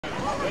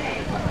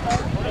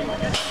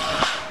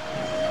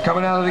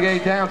Coming out of the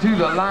gate down to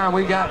the line,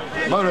 we got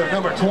motor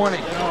number 20,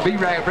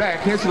 B-Rad Brad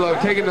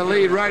Kinchelow taking the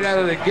lead right out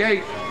of the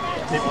gate.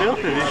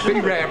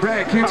 B-Rad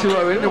Brad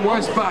Kinchelow into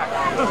one spot.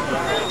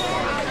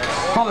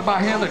 Followed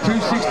by him, the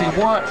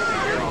 261.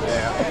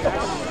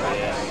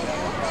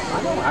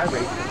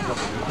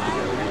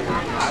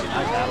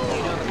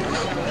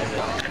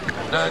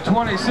 The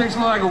 26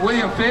 like a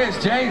William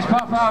Fitz, James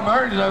Popeye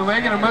Merge though,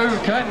 making a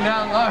move, cutting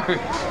down low.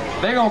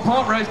 They're going to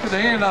pump race to the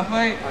end, I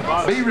think.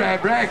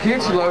 B-Rad Brad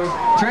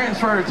Kinchelow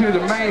transferred to the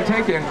main,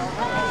 taking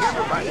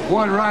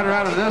one rider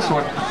out of this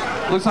one.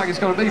 Looks like it's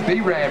going to be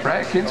B-Rad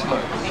Brad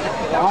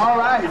Kinchelow. All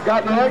right, he's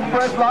got the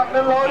Express locked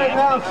and loaded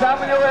now.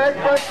 Samuel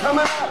Express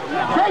coming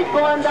up. Straight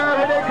going down,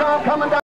 here they come, coming down.